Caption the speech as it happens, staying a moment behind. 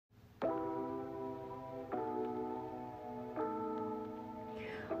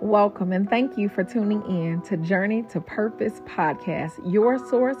Welcome and thank you for tuning in to Journey to Purpose podcast, your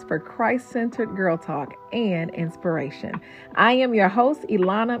source for Christ-centered girl talk and inspiration. I am your host,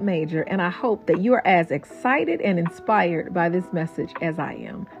 Ilana Major, and I hope that you are as excited and inspired by this message as I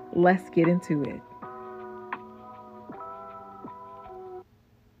am. Let's get into it.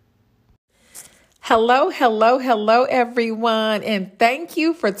 Hello, everyone, and thank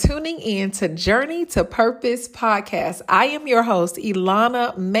you for tuning in to Journey to Purpose podcast. I am your host,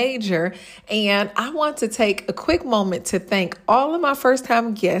 Ilana Major, and I want to take a quick moment to thank all of my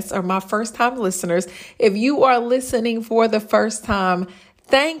first-time guests or my first-time listeners. If you are listening for the first time,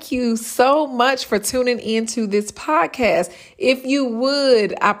 thank you so much for tuning into this podcast. If you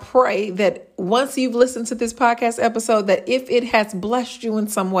would, I pray that once you've listened to this podcast episode, that if it has blessed you in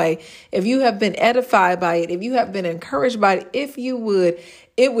some way, if you have been edified by it, if you have been encouraged by it, if you would,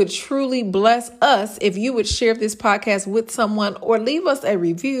 it would truly bless us if you would share this podcast with someone or leave us a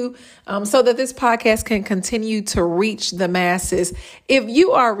review so that this podcast can continue to reach the masses. If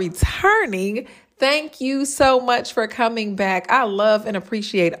you are returning, thank you so much for coming back. I love and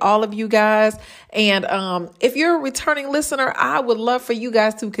appreciate all of you guys. And if you're a returning listener, I would love for you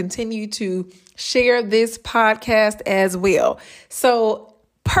guys to continue to share this podcast as well. So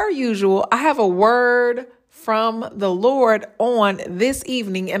per usual, I have a word from the Lord on this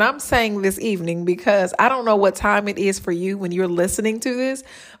evening. And I'm saying this evening because I don't know what time it is for you when you're listening to this,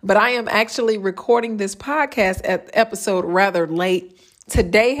 but I am actually recording this podcast episode rather late.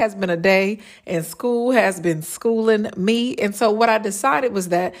 Today has been a day and school has been schooling me. And so what I decided was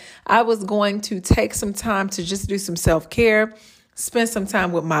that I was going to take some time to just do some self-care, spend some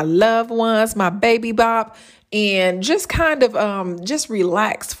time with my loved ones, my baby bop, and just kind of just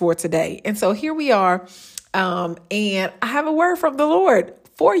relax for today. And so here we are. And I have a word from the Lord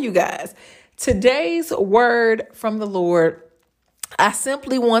for you guys. Today's word from the Lord, I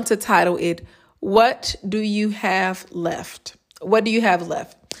simply want to title it, "What Do You Have Left?" What do you have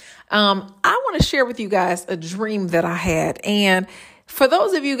left? I want to share with you guys a dream that I had. And for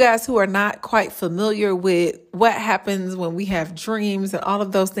those of you guys who are not quite familiar with what happens when we have dreams and all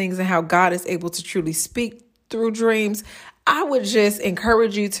of those things and how God is able to truly speak through dreams, I would just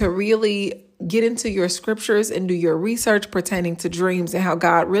encourage you to really get into your scriptures and do your research pertaining to dreams and how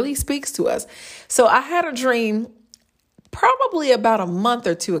God really speaks to us. So I had a dream probably about a month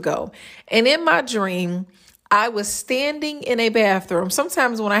or two ago. And in my dream, I was standing in a bathroom.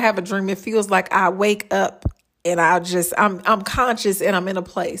 Sometimes when I have a dream, it feels like I wake up and I'm conscious and I'm in a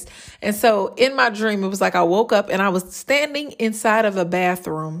place. And so in my dream, it was like I woke up and I was standing inside of a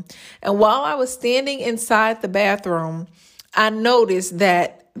bathroom. And while I was standing inside the bathroom, I noticed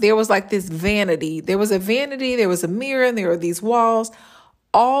that there was like this vanity. There was a vanity, there was a mirror, and there were these walls.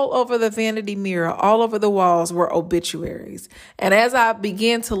 All over the vanity mirror, all over the walls were obituaries. And as I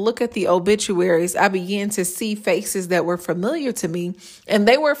began to look at the obituaries, I began to see faces that were familiar to me. And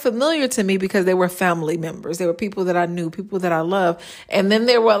they were familiar to me because they were family members. They were people that I knew, people that I love. And then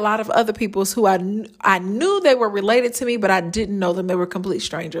there were a lot of other people who I knew they were related to me, but I didn't know them. They were complete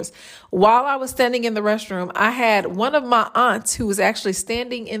strangers. While I was standing in the restroom, I had one of my aunts who was actually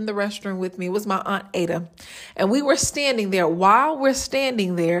standing in the restroom with me. It was my Aunt Ada. And we were standing there. While we're standing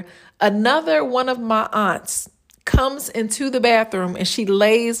there, another one of my aunts comes into the bathroom and she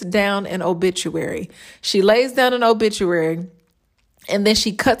lays down an obituary. She lays down an obituary and then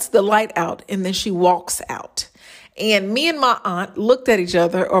she cuts the light out and then she walks out. And me and my aunt looked at each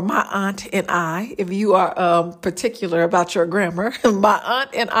other, or my aunt and I, if you are particular about your grammar, my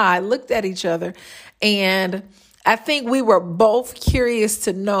aunt and I looked at each other, and I think we were both curious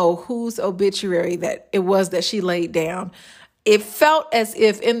to know whose obituary that it was that she laid down. It felt as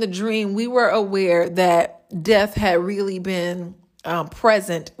if in the dream we were aware that death had really been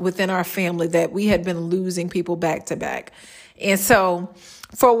present within our family, that we had been losing people back to back. And so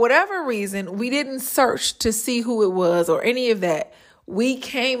for whatever reason, we didn't search to see who it was or any of that. We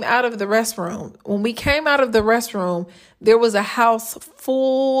came out of the restroom. When we came out of the restroom, there was a house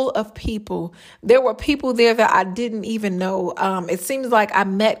full of people. There were people there that I didn't even know. It seems like I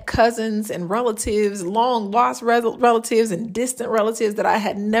met cousins and relatives, long lost relatives and distant relatives that I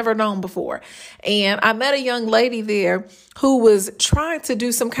had never known before. And I met a young lady there who was trying to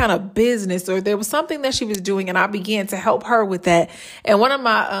do some kind of business, or there was something that she was doing, and I began to help her with that. And one of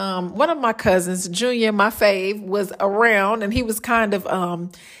my cousins, Junior, my fave, was around, and he was kind of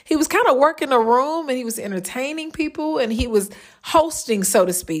working a room, and he was entertaining people, and he was hosting, so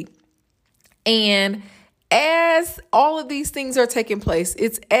to speak. And as all of these things are taking place,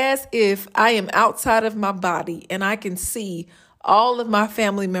 it's as if I am outside of my body and I can see all of my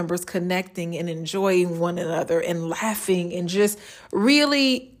family members connecting and enjoying one another and laughing and just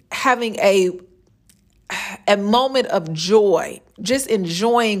really having a moment of joy, just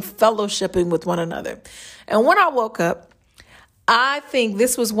enjoying fellowshipping with one another. And when I woke up, I think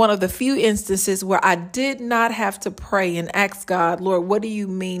this was one of the few instances where I did not have to pray and ask God, Lord, what do you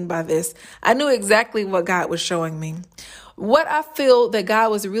mean by this? I knew exactly what God was showing me. What I feel that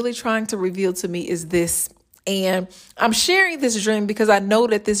God was really trying to reveal to me is this. And I'm sharing this dream because I know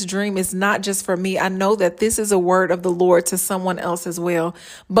that this dream is not just for me. I know that this is a word of the Lord to someone else as well.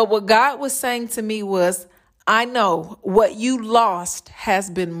 But what God was saying to me was, I know what you lost has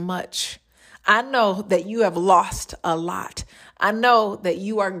been much. I know that you have lost a lot. I know that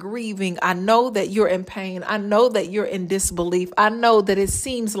you are grieving. I know that you're in pain. I know that you're in disbelief. I know that it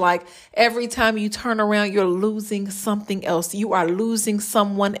seems like every time you turn around, you're losing something else. You are losing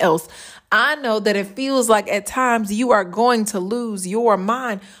someone else. I know that it feels like at times you are going to lose your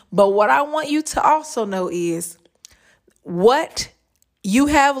mind. But what I want you to also know is what you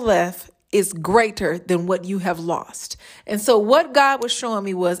have left is greater than what you have lost. And so what God was showing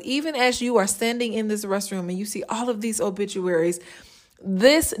me was, even as you are standing in this restroom and you see all of these obituaries,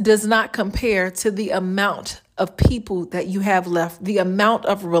 this does not compare to the amount of people that you have left, the amount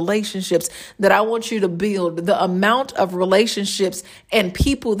of relationships that I want you to build, the amount of relationships and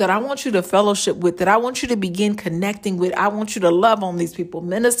people that I want you to fellowship with, that I want you to begin connecting with. I want you to love on these people,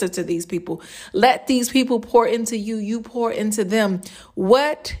 minister to these people, let these people pour into you, you pour into them.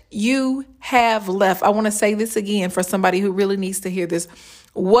 What you have left, I want to say this again for somebody who really needs to hear this.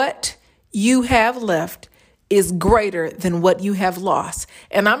 What you have left is greater than what you have lost.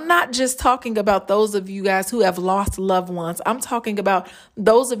 And I'm not just talking about those of you guys who have lost loved ones. I'm talking about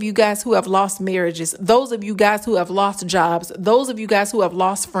those of you guys who have lost marriages, those of you guys who have lost jobs, those of you guys who have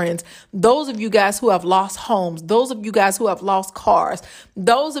lost friends, those of you guys who have lost homes, those of you guys who have lost cars,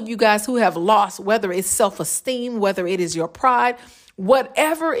 those of you guys who have lost, whether it's self-esteem, whether it is your pride,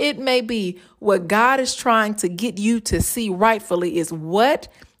 whatever it may be. What God is trying to get you to see rightfully is what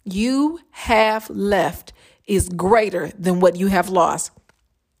you have left is greater than what you have lost.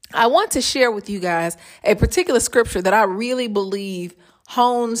 I want to share with you guys a particular scripture that I really believe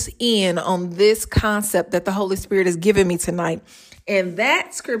hones in on this concept that the Holy Spirit has given me tonight. And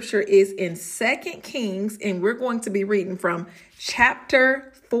that scripture is in 2 Kings, and we're going to be reading from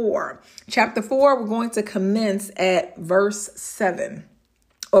chapter 4. Chapter 4, we're going to commence at verse 7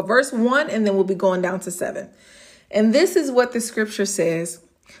 or verse 1, and then we'll be going down to 7. And this is what the scripture says.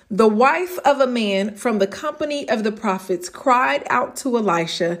 The wife of a man from the company of the prophets cried out to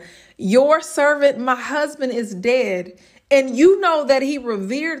Elisha, "Your servant, my husband, is dead, and you know that he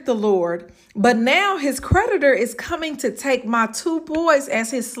revered the Lord. But now his creditor is coming to take my 2 boys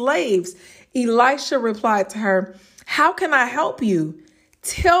as his slaves." Elisha replied to her, "How can I help you?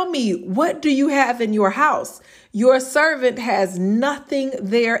 Tell me, what do you have in your house?" "Your servant has nothing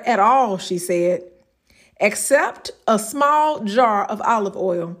there at all," she said, "except a small jar of olive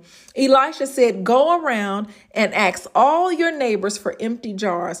oil." Elisha said, "Go around and ask all your neighbors for empty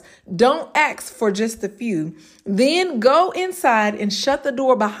jars. Don't ask for just a few. Then go inside and shut the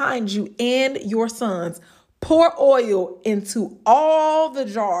door behind you and your sons. Pour oil into all the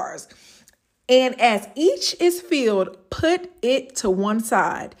jars. And as each is filled, put it to one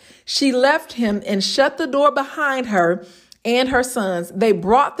side." She left him and shut the door behind her and her sons. They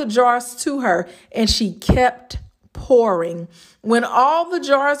brought the jars to her, and she kept pouring. When all the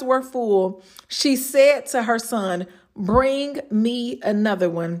jars were full, she said to her son, "Bring me another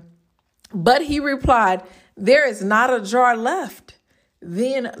one." But he replied, "There is not a jar left."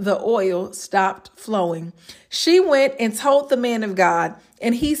 Then the oil stopped flowing. She went and told the man of God,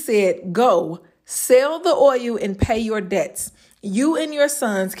 and he said, "Go, sell the oil and pay your debts. You and your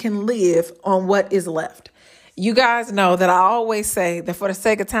sons can live on what is left." You guys know that I always say that for the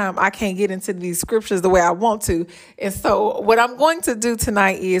sake of time, I can't get into these scriptures the way I want to. And so what I'm going to do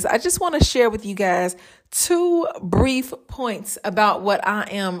tonight is I just want to share with you guys 2 brief points about what I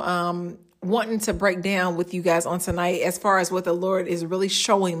am wanting to break down with you guys on tonight as far as what the Lord is really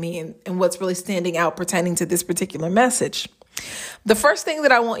showing me and what's really standing out pertaining to this particular message. The first thing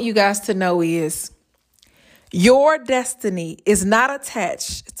that I want you guys to know is your destiny is not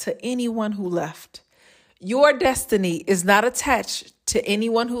attached to anyone who left. Your destiny is not attached to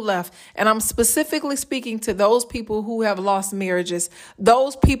anyone who left. And I'm specifically speaking to those people who have lost marriages,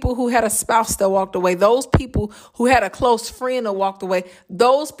 those people who had a spouse that walked away, those people who had a close friend that walked away,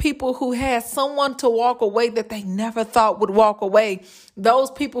 those people who had someone to walk away that they never thought would walk away, those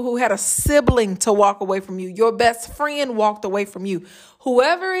people who had a sibling to walk away from you, your best friend walked away from you.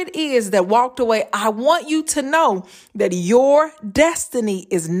 Whoever it is that walked away, I want you to know that your destiny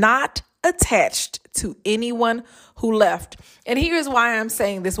is not attached to anyone who left. And here's why I'm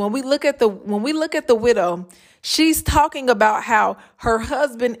saying this. When we look at the widow, she's talking about how her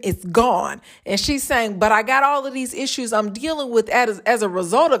husband is gone. And she's saying, but I got all of these issues I'm dealing with as a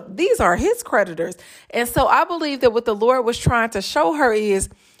result of these are his creditors. And so I believe that what the Lord was trying to show her is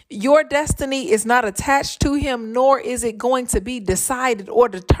your destiny is not attached to him, nor is it going to be decided or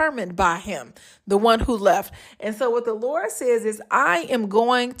determined by him, the one who left. And so what the Lord says is, I am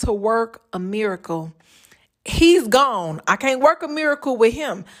going to work a miracle. He's gone. I can't work a miracle with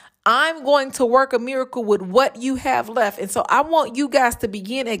him. I'm going to work a miracle with what you have left. And so I want you guys to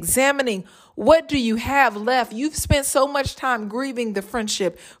begin examining, what do you have left? You've spent so much time grieving the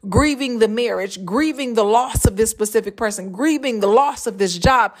friendship, grieving the marriage, grieving the loss of this specific person, grieving the loss of this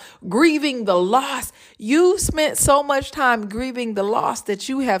job, grieving the loss. You've spent so much time grieving the loss that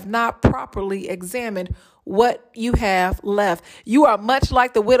you have not properly examined what you have left. You are much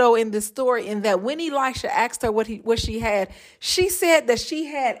like the widow in this story, in that when Elisha asked her what she had, she said that she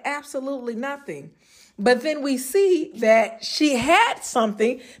had absolutely nothing. But then we see that she had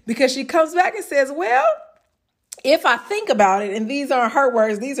something, because she comes back and says, well, if I think about it, and these aren't her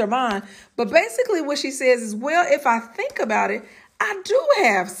words, these are mine. But basically what she says is, well, if I think about it, I do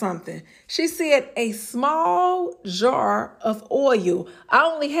have something. She said, a small jar of oil. I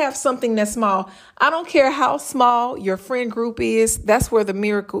only have something that's small. I don't care how small your friend group is. That's where the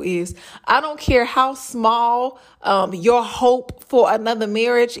miracle is. I don't care how small your hope for another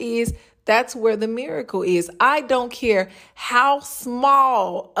marriage is. That's where the miracle is. I don't care how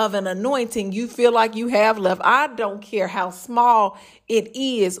small of an anointing you feel like you have left. I don't care how small it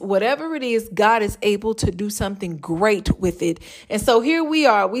is. Whatever it is, God is able to do something great with it. And so here we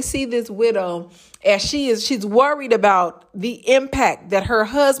are. We see this widow as she's worried about the impact that her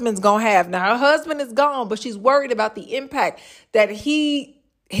husband's going to have. Now, her husband is gone, but she's worried about the impact that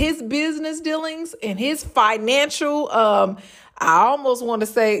his business dealings and his financial, I almost want to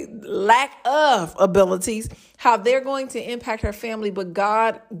say lack of abilities, how they're going to impact her family. But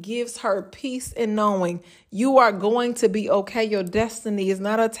God gives her peace in knowing you are going to be okay. Your destiny is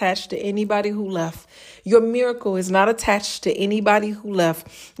not attached to anybody who left. Your miracle is not attached to anybody who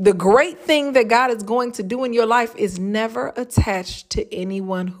left. The great thing that God is going to do in your life is never attached to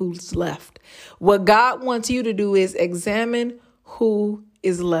anyone who's left. What God wants you to do is examine who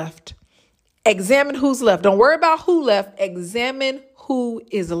is left. Examine who's left. Don't worry about who left. Examine who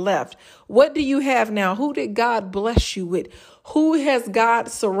is left. What do you have now? Who did God bless you with? Who has God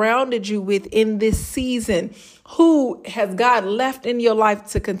surrounded you with in this season? Who has God left in your life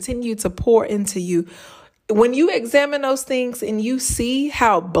to continue to pour into you? When you examine those things and you see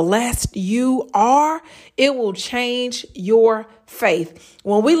how blessed you are, it will change your faith.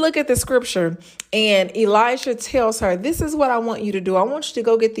 When we look at the scripture and Elijah tells her, this is what I want you to do. I want you to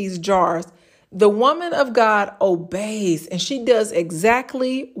go get these jars. The woman of God obeys, and she does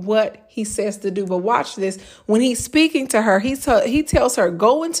exactly what he says to do. But watch this. When he's speaking to her, he tells her,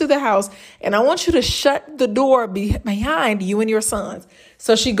 go into the house, and I want you to shut the door behind you and your sons.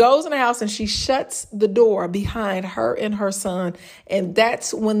 So she goes in the house and she shuts the door behind her and her son. And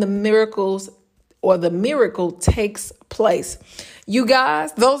that's when the miracle takes place. You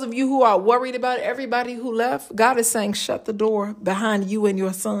guys, those of you who are worried about everybody who left, God is saying, shut the door behind you and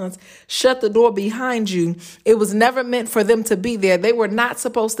your sons. Shut the door behind you. It was never meant for them to be there. They were not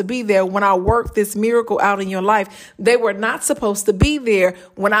supposed to be there when I worked this miracle out in your life. They were not supposed to be there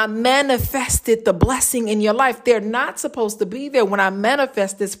when I manifested the blessing in your life. They're not supposed to be there when I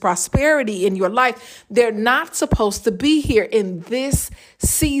manifest this prosperity in your life. They're not supposed to be here in this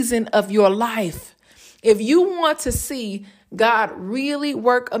season of your life. If you want to see God really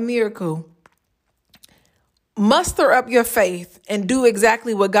work a miracle, muster up your faith and do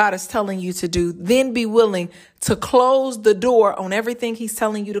exactly what God is telling you to do. Then be willing to close the door on everything he's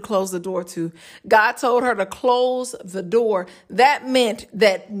telling you to close the door to. God told her to close the door. That meant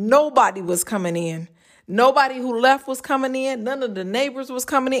that nobody was coming in. Nobody who left was coming in. None of the neighbors was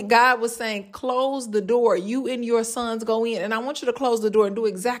coming in. God was saying, close the door. You and your sons go in. And I want you to close the door and do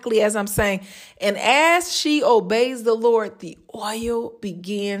exactly as I'm saying. And as she obeys the Lord, the oil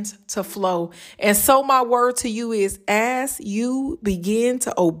begins to flow. And so my word to you is, as you begin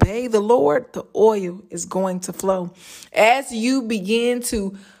to obey the Lord, the oil is going to flow. As you begin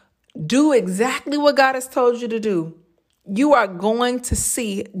to do exactly what God has told you to do, you are going to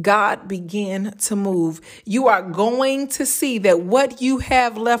see God begin to move. You are going to see that what you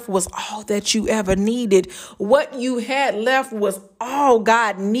have left was all that you ever needed. What you had left was all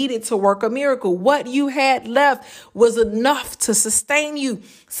God needed to work a miracle. What you had left was enough to sustain you.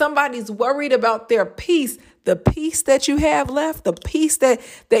 Somebody's worried about their peace. The peace that you have left, the peace that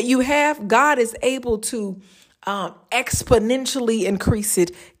you have, God is able to exponentially increase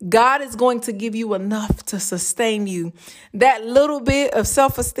it. God is going to give you enough to sustain you. That little bit of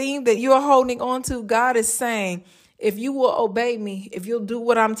self-esteem that you're holding on to, God is saying, if you will obey me, if you'll do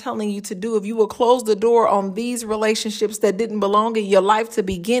what I'm telling you to do, if you will close the door on these relationships that didn't belong in your life to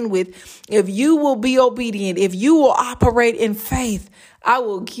begin with, if you will be obedient, if you will operate in faith, I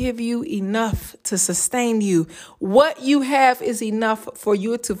will give you enough to sustain you. What you have is enough for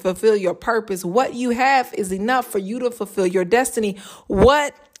you to fulfill your purpose. What you have is enough for you to fulfill your destiny.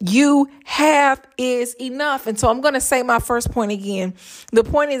 What you have is enough. And so I'm going to say my first point again. The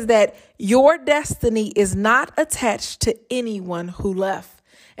point is that your destiny is not attached to anyone who left.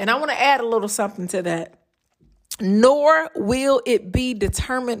 And I want to add a little something to that. Nor will it be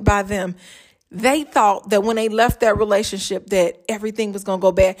determined by them. They thought that when they left that relationship that everything was going to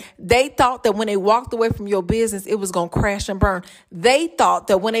go bad. They thought that when they walked away from your business, it was going to crash and burn. They thought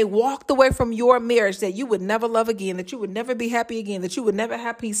that when they walked away from your marriage, that you would never love again, that you would never be happy again, that you would never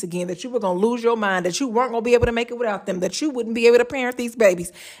have peace again, that you were going to lose your mind, that you weren't going to be able to make it without them, that you wouldn't be able to parent these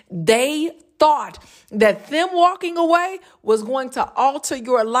babies. They thought that them walking away was going to alter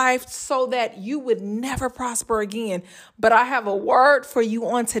your life so that you would never prosper again. But I have a word for you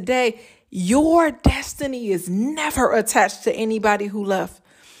on today. Your destiny is never attached to anybody who left.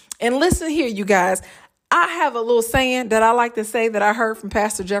 And listen here, you guys. I have a little saying that I like to say that I heard from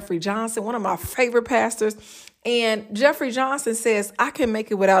Pastor Jeffrey Johnson, one of my favorite pastors. And Jeffrey Johnson says, I can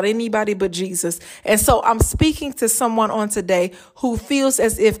make it without anybody but Jesus. And so I'm speaking to someone on today who feels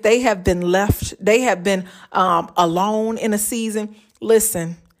as if they have been left. They have been alone in a season.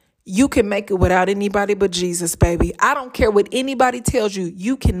 Listen. You can make it without anybody but Jesus, baby. I don't care what anybody tells you.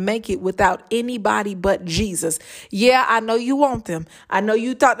 You can make it without anybody but Jesus. Yeah, I know you want them. I know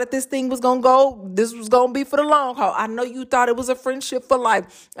you thought that this thing was going to go. This was going to be for the long haul. I know you thought it was a friendship for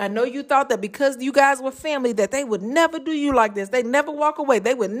life. I know you thought that because you guys were family, that they would never do you like this. They'd never walk away.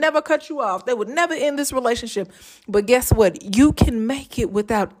 They would never cut you off. They would never end this relationship. But guess what? You can make it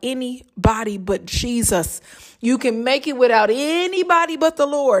without anybody but Jesus. You can make it without anybody but the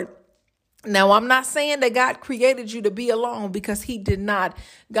Lord. Now, I'm not saying that God created you to be alone, because he did not.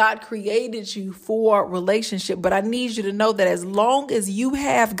 God created you for relationship. But I need you to know that as long as you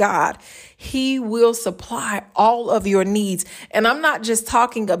have God, he will supply all of your needs. And I'm not just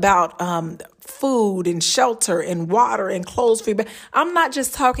talking about food and shelter and water and clothes for you. But I'm not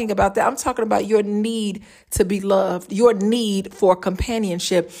just talking about that. I'm talking about your need to be loved, your need for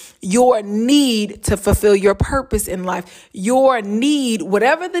companionship, your need to fulfill your purpose in life, your need,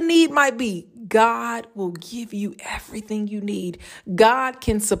 whatever the need might be. God will give you everything you need. God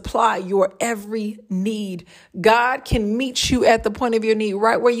can supply your every need. God can meet you at the point of your need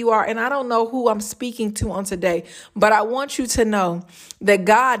right where you are. And I don't know who I'm speaking to on today, but I want you to know that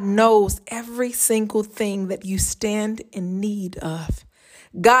God knows every single thing that you stand in need of.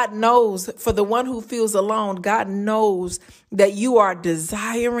 God knows, for the one who feels alone, God knows that you are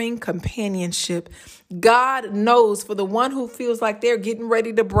desiring companionship. God knows, for the one who feels like they're getting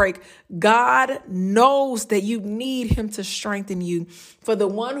ready to break, God knows that you need him to strengthen you. For the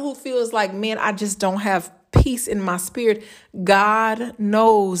one who feels like, man, I just don't have peace in my spirit, God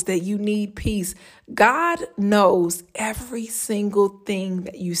knows that you need peace. God knows every single thing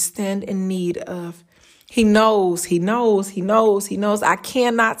that you stand in need of. He knows. I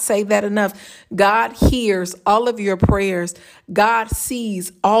cannot say that enough. God hears all of your prayers. God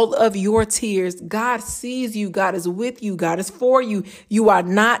sees all of your tears. God sees you. God is with you. God is for you. You are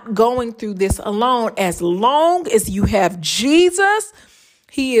not going through this alone. As long as you have Jesus,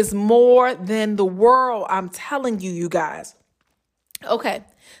 he is more than the world. I'm telling you, you guys. Okay.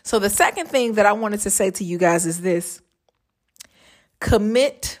 So the second thing that I wanted to say to you guys is this: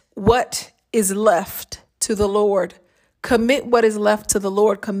 commit what is left to the Lord. Commit what is left to the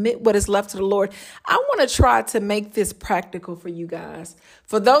Lord. Commit what is left to the Lord. I want to try to make this practical for you guys.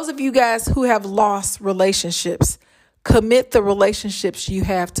 For those of you guys who have lost relationships, commit the relationships you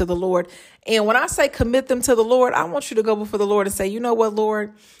have to the Lord. And when I say commit them to the Lord, I want you to go before the Lord and say, you know what,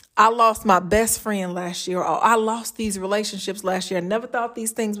 Lord? I lost my best friend last year. Or I lost these relationships last year. I never thought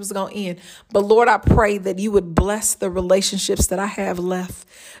these things was going to end. But Lord, I pray that you would bless the relationships that I have left.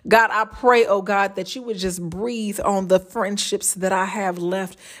 God, I pray, oh God, that you would just breathe on the friendships that I have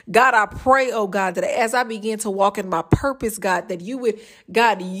left. God, I pray, oh God, that as I begin to walk in my purpose, God, that you would,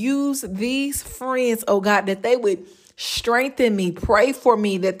 God, use these friends, oh God, that they would strengthen me, pray for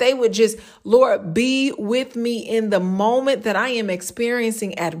me, that they would just, Lord, be with me in the moment that I am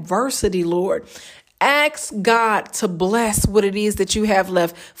experiencing adversity, Lord. Ask God to bless what it is that you have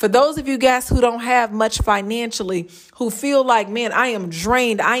left. For those of you guys who don't have much financially, who feel like, man, I am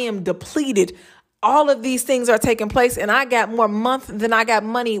drained, I am depleted, all of these things are taking place and I got more month than I got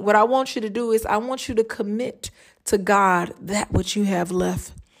money. What I want you to do is I want you to commit to God that which you have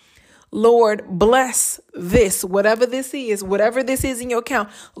left. Lord, bless this, whatever this is in your account.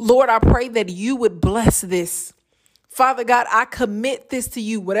 Lord, I pray that you would bless this. Father God, I commit this to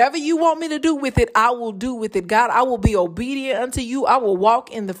you. Whatever you want me to do with it, I will do with it. God, I will be obedient unto you. I will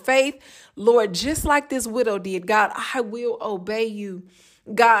walk in the faith. Lord, just like this widow did, God, I will obey you.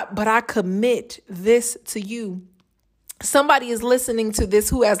 God, but I commit this to you. Somebody is listening to this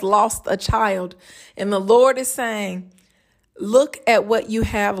who has lost a child, and the Lord is saying, look at what you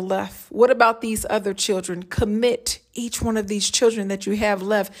have left. What about these other children? Commit each one of these children that you have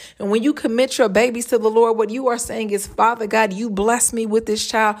left. And when you commit your babies to the Lord, what you are saying is, Father God, you bless me with this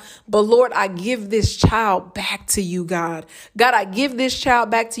child. But Lord, I give this child back to you, God. God, I give this child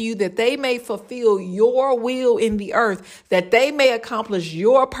back to you that they may fulfill your will in the earth, that they may accomplish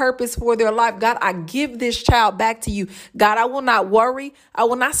your purpose for their life. God, I give this child back to you. God, I will not worry. I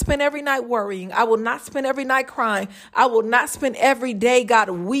will not spend every night worrying. I will not spend every night crying. I will not spend every day, God,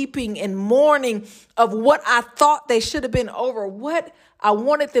 weeping and mourning of what I thought they should have been over, what I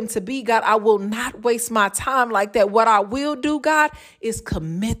wanted them to be. God, I will not waste my time like that. What I will do, God, is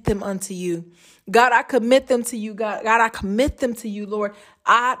commit them unto you. God, I commit them to you, God. God, I commit them to you, Lord.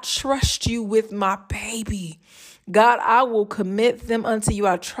 I trust you with my baby. God, I will commit them unto you.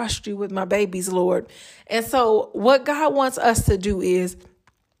 I trust you with my babies, Lord. And so what God wants us to do is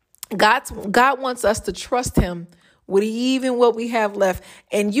God wants us to trust him with even what we have left.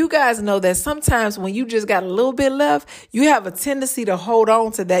 And you guys know that sometimes when you just got a little bit left, you have a tendency to hold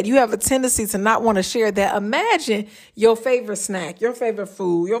on to that. You have a tendency to not want to share that. Imagine your favorite snack, your favorite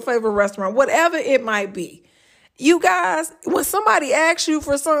food, your favorite restaurant, whatever it might be. You guys, when somebody asks you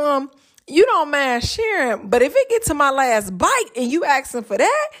for some, you don't mind sharing. But if it gets to my last bite and you asking for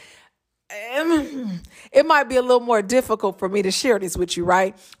that, it might be a little more difficult for me to share this with you,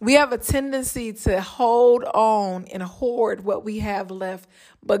 right? We have a tendency to hold on and hoard what we have left.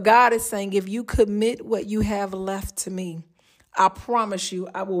 But God is saying, if you commit what you have left to me, I promise you,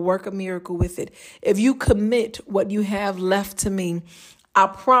 I will work a miracle with it. If you commit what you have left to me, I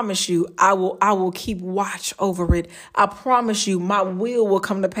promise you, I will keep watch over it. I promise you, my will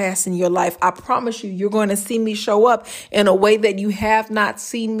come to pass in your life. I promise you, you're going to see me show up in a way that you have not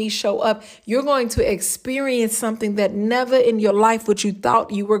seen me show up. You're going to experience something that never in your life what you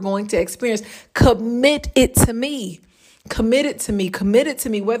thought you were going to experience. Commit it to me. Commit it to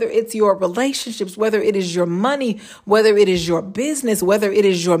me, whether it's your relationships, whether it is your money, whether it is your business, whether it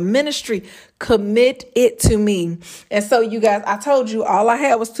is your ministry, commit it to me. And so you guys, I told you all I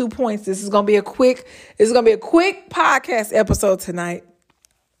had was 2 points. This is going to be a quick podcast episode tonight.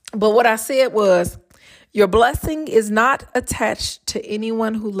 But what I said was, your blessing is not attached to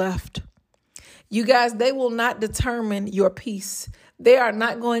anyone who left. You guys, they will not determine your peace. They are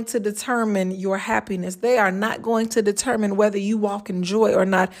not going to determine your happiness. They are not going to determine whether you walk in joy or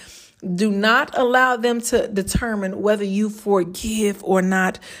not. Do not allow them to determine whether you forgive or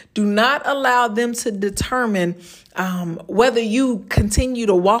not. Do not allow them to determine whether you continue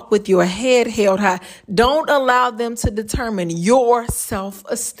to walk with your head held high. Don't allow them to determine your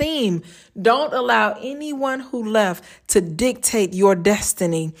self-esteem. Don't allow anyone who left to dictate your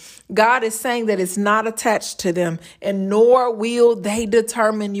destiny. God is saying that it's not attached to them, and nor will they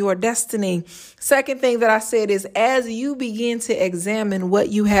determine your destiny. Second thing that I said is, as you begin to examine what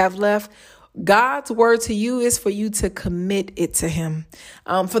you have left, God's word to you is for you to commit it to him.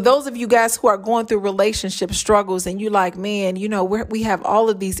 For those of you guys who are going through relationship struggles and you like, man, you know, we have all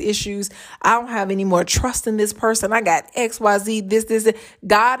of these issues. I don't have any more trust in this person. I got XYZ, this.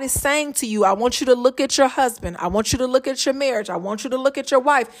 God is saying to you, I want you to look at your husband. I want you to look at your marriage. I want you to look at your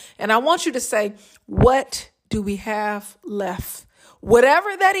wife. And I want you to say, what do we have left?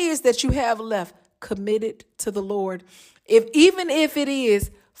 Whatever that is that you have left, commit it to the Lord. Even if it is,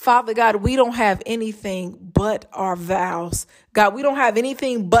 Father God, we don't have anything but our vows. God, we don't have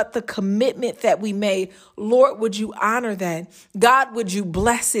anything but the commitment that we made. Lord, would you honor that? God, would you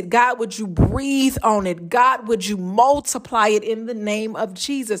bless it? God, would you breathe on it? God, would you multiply it in the name of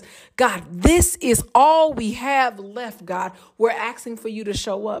Jesus? God, this is all we have left, God. We're asking for you to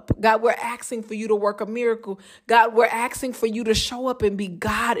show up. God, we're asking for you to work a miracle. God, we're asking for you to show up and be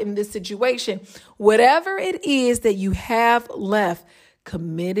God in this situation. Whatever it is that you have left,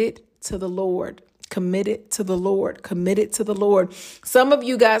 commit it to the Lord. Commit it to the Lord. Commit it to the Lord. Some of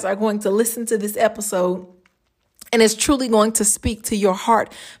you guys are going to listen to this episode, and it's truly going to speak to your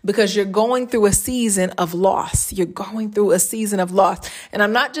heart because you're going through a season of loss. You're going through a season of loss. And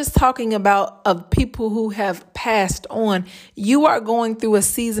I'm not just talking about of people who have passed on. You are going through a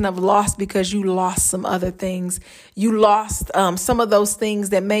season of loss because you lost some other things. You lost some of those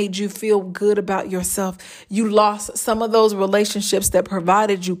things that made you feel good about yourself. You lost some of those relationships that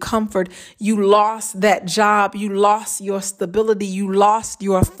provided you comfort. You lost that job. You lost your stability. You lost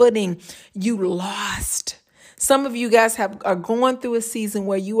your footing. You lost. Some of you guys are going through a season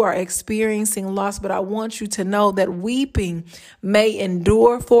where you are experiencing loss, but I want you to know that weeping may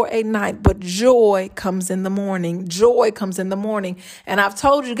endure for a night, but joy comes in the morning. Joy comes in the morning. And I've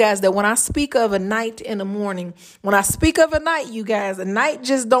told you guys that when I speak of a night in the morning, when I speak of a night, you guys, a night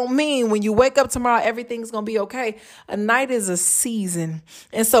just don't mean when you wake up tomorrow, everything's going to be okay. A night is a season.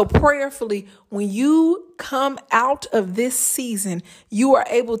 And so prayerfully, when you come out of this season, you are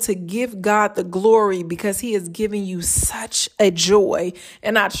able to give God the glory because he is giving you such a joy.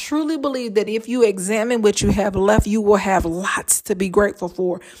 And I truly believe that if you examine what you have left, you will have lots to be grateful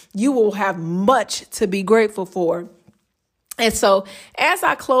for. You will have much to be grateful for. And so as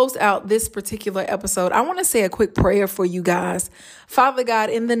I close out this particular episode, I want to say a quick prayer for you guys. Father God,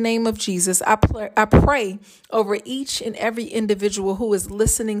 in the name of Jesus, I pray over each and every individual who is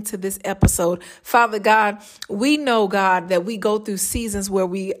listening to this episode. Father God, we know, God, that we go through seasons where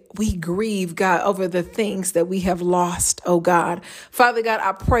we grieve, God, over the things that we have lost, oh God. Father God,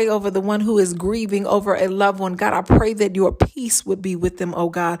 I pray over the one who is grieving over a loved one. God, I pray that your peace would be with them, oh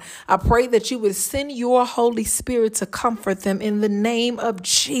God. I pray that you would send your Holy Spirit to comfort them in the name of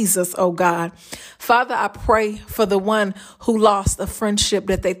Jesus, oh God. Father, I pray for the one who lost a friendship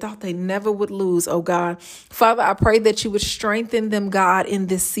that they thought they never would lose, oh God. Father, I pray that you would strengthen them, God, in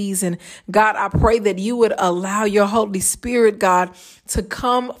this season. God, I pray that you would allow your Holy Spirit, God, to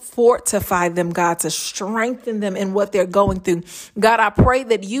come fortify them, God, to strengthen them in what they're going through. God, I pray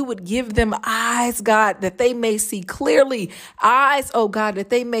that you would give them eyes, God, that they may see clearly. Eyes, oh God,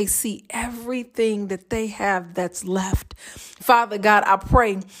 that they may see everything that they have that's left. Father God, I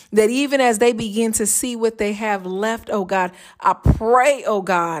pray that even as they begin to see what they have left, oh God, I pray, oh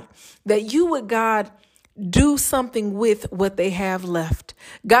God, that you would, God, do something with what they have left.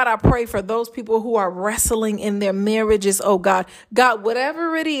 God, I pray for those people who are wrestling in their marriages, oh God. God,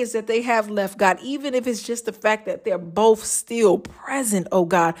 whatever it is that they have left, God, even if it's just the fact that they're both still present, oh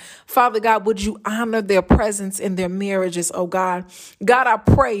God. Father God, would you honor their presence in their marriages, oh God. God, I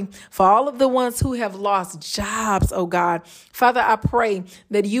pray for all of the ones who have lost jobs, oh God. Father, I pray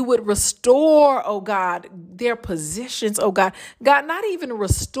that you would restore, oh God, their positions, oh God. God, not even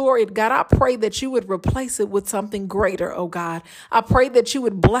restore it, God. I pray that you would replace it with something greater, oh God. I pray that you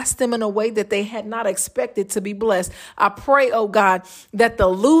would bless them in a way that they had not expected to be blessed. I pray, oh God, that the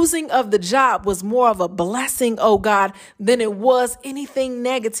losing of the job was more of a blessing, oh God, than it was anything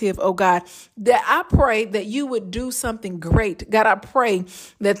negative, oh God. That I pray that you would do something great. God, I pray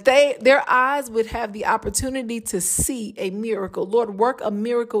that their eyes would have the opportunity to see a miracle. Lord, work a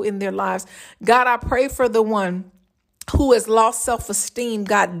miracle in their lives. God, I pray for the one who has lost self-esteem,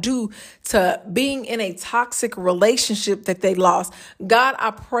 God, due to being in a toxic relationship that they lost. God,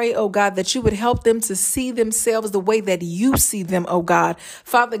 I pray, oh God, that you would help them to see themselves the way that you see them, oh God.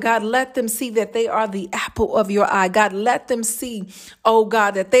 Father God, let them see that they are the apple of your eye. God, let them see, oh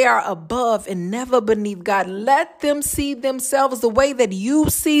God, that they are above and never beneath. God, let them see themselves the way that you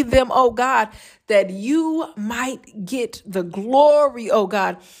see them, oh God, that you might get the glory, oh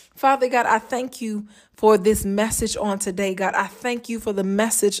God. Father God, I thank you for this message on today, God. I thank you for the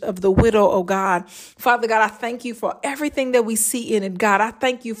message of the widow, oh God. Father God, I thank you for everything that we see in it, God. I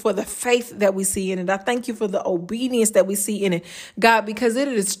thank you for the faith that we see in it. I thank you for the obedience that we see in it, God, because it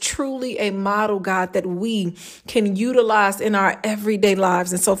is truly a model, God, that we can utilize in our everyday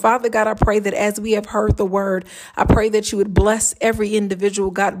lives. And so, Father God, I pray that as we have heard the word, I pray that you would bless every individual,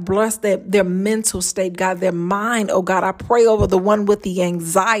 God, bless their mental mental state, God, their mind. Oh God, I pray over the one with the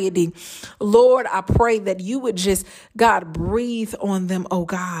anxiety. Lord, I pray that you would just, God, breathe on them, oh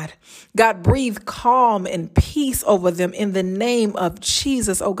God. God, breathe calm and peace over them in the name of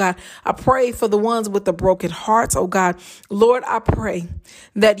Jesus, oh God. I pray for the ones with the broken hearts, oh God. Lord, I pray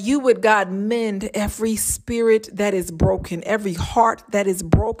that you would, God, mend every spirit that is broken, every heart that is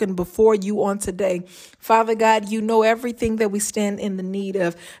broken before you on today. Father God, you know everything that we stand in the need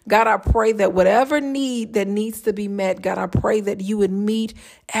of. God, I pray that whatever need that needs to be met, God, I pray that you would meet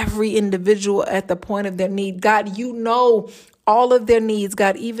every individual at the point of their need. God, you know all of their needs,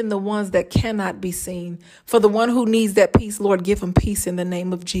 God, even the ones that cannot be seen. For the one who needs that peace, Lord, give them peace in the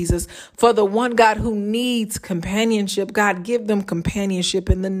name of Jesus. For the one, God, who needs companionship, God, give them companionship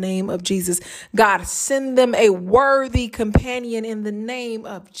in the name of Jesus. God, send them a worthy companion in the name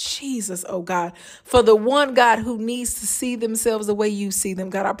of Jesus, oh God. For the one, God, who needs to see themselves the way you see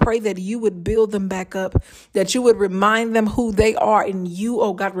them, God, I pray that you would build them back up, that you would remind them who they are in you,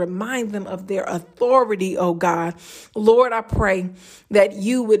 oh God. Remind them of their authority, oh God. Lord, I pray that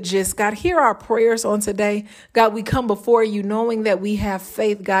you would just, God, hear our prayers on today. God, we come before you knowing that we have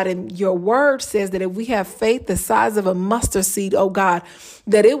faith, God, and your word says that if we have faith the size of a mustard seed, oh God,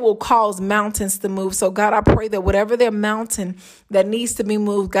 that it will cause mountains to move. So God, I pray that whatever their mountain that needs to be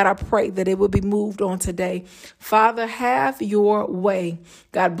moved, God, I pray that it will be moved on today. Father, have your way.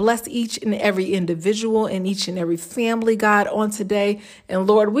 God, bless each and every individual and each and every family, God, on today. And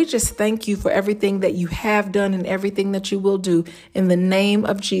Lord, we just thank you for everything that you have done and everything that you will do. In the name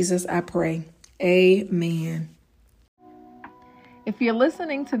of Jesus, I pray. Amen. If you're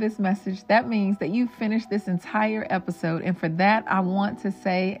listening to this message, that means that you finished this entire episode. And for that, I want to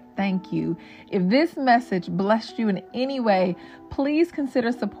say thank you. If this message blessed you in any way, please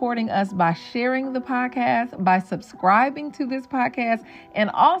consider supporting us by sharing the podcast, by subscribing to this podcast, and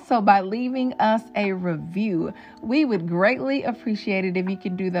also by leaving us a review. We would greatly appreciate it if you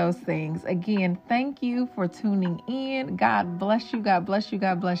could do those things. Again, thank you for tuning in. God bless you. God bless you.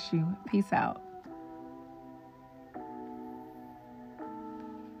 God bless you. Peace out.